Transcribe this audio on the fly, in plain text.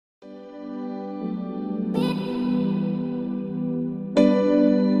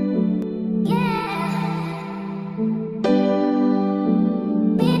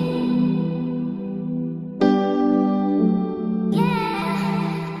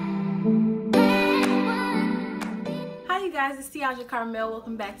guys, it's Tiaja Carmel.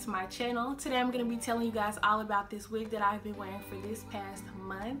 Welcome back to my channel. Today I'm going to be telling you guys all about this wig that I've been wearing for this past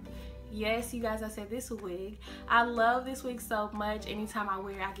month. Yes, you guys, I said this wig. I love this wig so much. Anytime I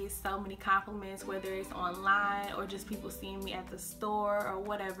wear it, I get so many compliments, whether it's online or just people seeing me at the store or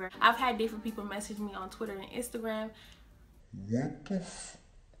whatever. I've had different people message me on Twitter and Instagram. What the f?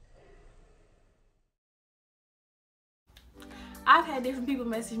 I've had different people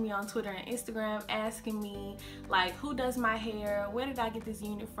message me on Twitter and Instagram asking me like who does my hair, where did I get this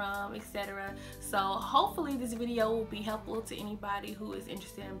unit from, etc. So hopefully this video will be helpful to anybody who is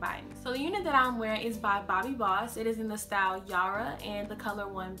interested in buying it. So the unit that I'm wearing is by Bobbi Boss. It is in the style YARA and the color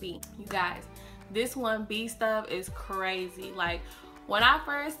 1B. You guys, this 1B stuff is crazy. Like, when I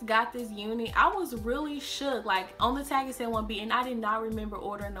first got this unit, I was really shook. Like, on the tag it said 1B and I did not remember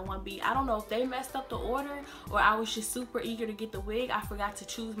ordering the 1B. I don't know if they messed up the order or I was just super eager to get the wig. I forgot to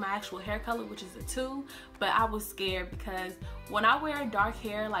choose my actual hair color, which is a 2, but I was scared because when I wear dark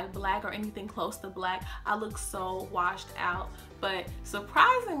hair like black or anything close to black, I look so washed out. But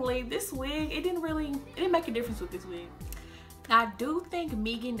surprisingly, this wig, it didn't make a difference with this wig. I do think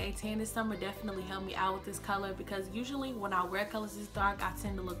me getting a tan this summer definitely helped me out with this color, because usually when I wear colors this dark, I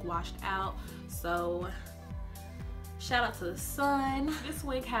tend to look washed out. So shout out to the sun. This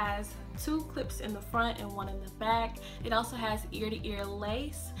wig has 2 clips in the front and 1 in the back. It also has ear-to-ear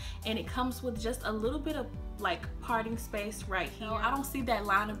lace, and it comes with just a little bit of like parting space right here. I don't see that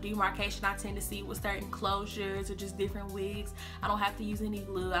line of demarcation I tend to see with certain closures or just different wigs. I don't have to use any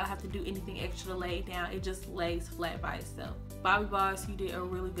glue. I don't have to do anything extra to lay it down. It just lays flat by itself. Bobbi Boss, you did a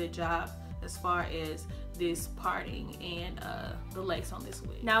really good job as far as this parting and the lace on this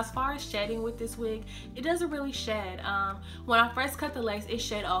wig. Now, as far as shedding with this wig, it doesn't really shed. When I first cut the lace, it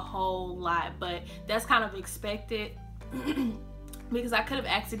shed a whole lot, but that's kind of expected because I could have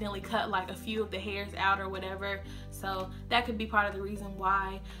accidentally cut like a few of the hairs out or whatever, so that could be part of the reason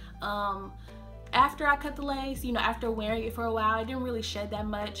why. After I cut the lace, you know, after wearing it for a while, it didn't really shed that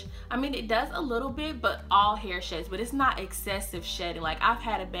much. I mean, it does a little bit, but all hair sheds, but it's not excessive shedding. Like, I've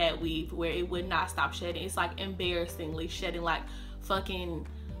had a bad weave where it would not stop shedding. It's like embarrassingly shedding, like fucking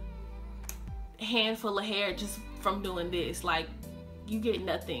handful of hair just from doing this. Like, you get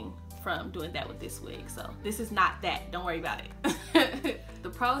nothing from doing that with this wig, so this is not that. Don't worry about it. The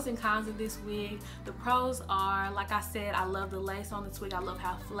pros and cons of this wig. The pros are, like I said, I love the lace on this wig. I love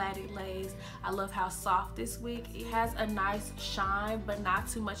how flat it lays. I love how soft this wig. It has a nice shine, but not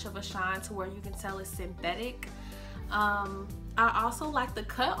too much of a shine to where you can tell it's synthetic. I also like the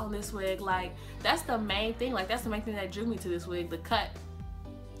cut on this wig. Like, that's the main thing. Like, that's the main thing that drew me to this wig, the cut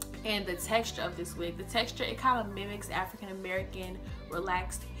and the texture of this wig. The texture, it kind of mimics African American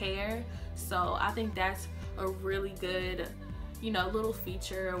relaxed hair, so I think that's a really good, you know, little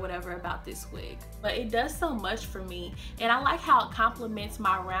feature or whatever about this wig. But it does so much for me, and I like how it complements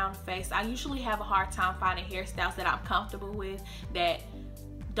my round face. I usually have a hard time finding hairstyles that I'm comfortable with that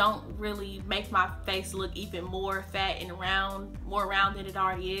don't really make my face look even more fat and round, more round than it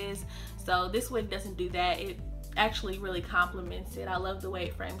already is. So this wig doesn't do that. It actually really complements it. I love the way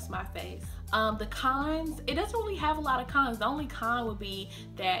it frames my face. The cons, it doesn't really have a lot of cons. The only con would be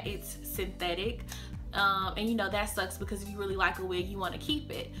that it's synthetic, and you know, that sucks because if you really like a wig, you want to keep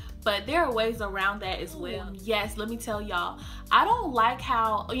it. But there are ways around that as well. Yes, let me tell y'all, I don't like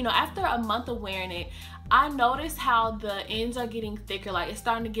how, you know, after a month of wearing it, I noticed how the ends are getting thicker. Like, it's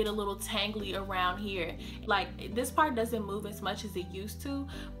starting to get a little tangly around here. Like, this part doesn't move as much as it used to,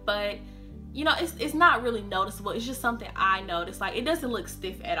 but you know, it's not really noticeable. It's just something I noticed. Like, it doesn't look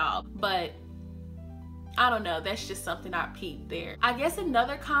stiff at all, but I don't know, that's just something I peeped there. I guess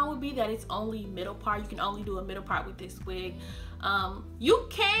another con would be that it's only middle part. You can only do a middle part with this wig. You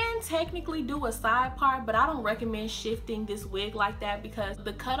can technically do a side part, but I don't recommend shifting this wig like that because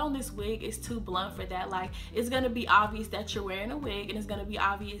the cut on this wig is too blunt for that. Like, it's gonna be obvious that you're wearing a wig, and it's gonna be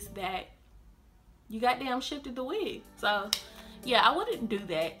obvious that you goddamn shifted the wig. So yeah, I wouldn't do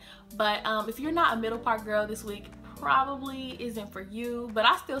that. But if you're not a middle part girl, this wig probably isn't for you, but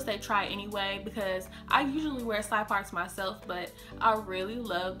I still say try it anyway because I usually wear side parts myself. But I really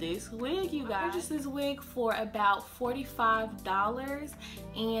love this wig, you guys. I purchased this wig for about $45,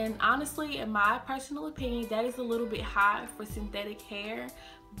 and honestly, in my personal opinion, that is a little bit high for synthetic hair,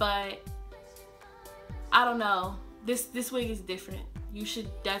 but I don't know, this wig is different. You should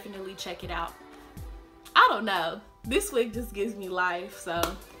definitely check it out. I don't know, this wig just gives me life, so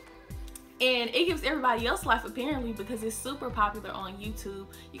And it gives everybody else life apparently because it's super popular on YouTube.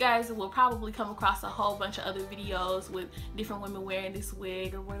 You guys will probably come across a whole bunch of other videos with different women wearing this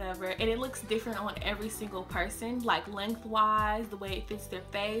wig or whatever, and it looks different on every single person, like lengthwise, the way it fits their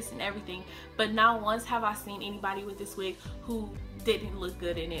face and everything. But not once have I seen anybody with this wig who didn't look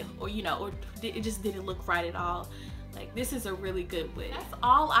good in it, or you know, or it just didn't look right at all. Like, this is a really good wig. That's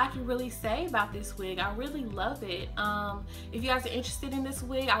all I can really say about this wig. I really love it. If you guys are interested in this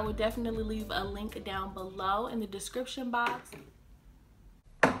wig, I would definitely leave a link down below in the description box.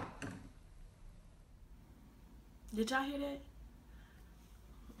 Did y'all hear that?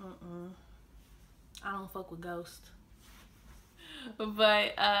 I don't fuck with ghosts.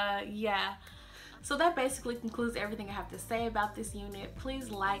 But yeah. So that basically concludes everything I have to say about this unit. Please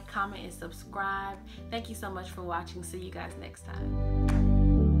like, comment, and subscribe. Thank you so much for watching. See you guys next time.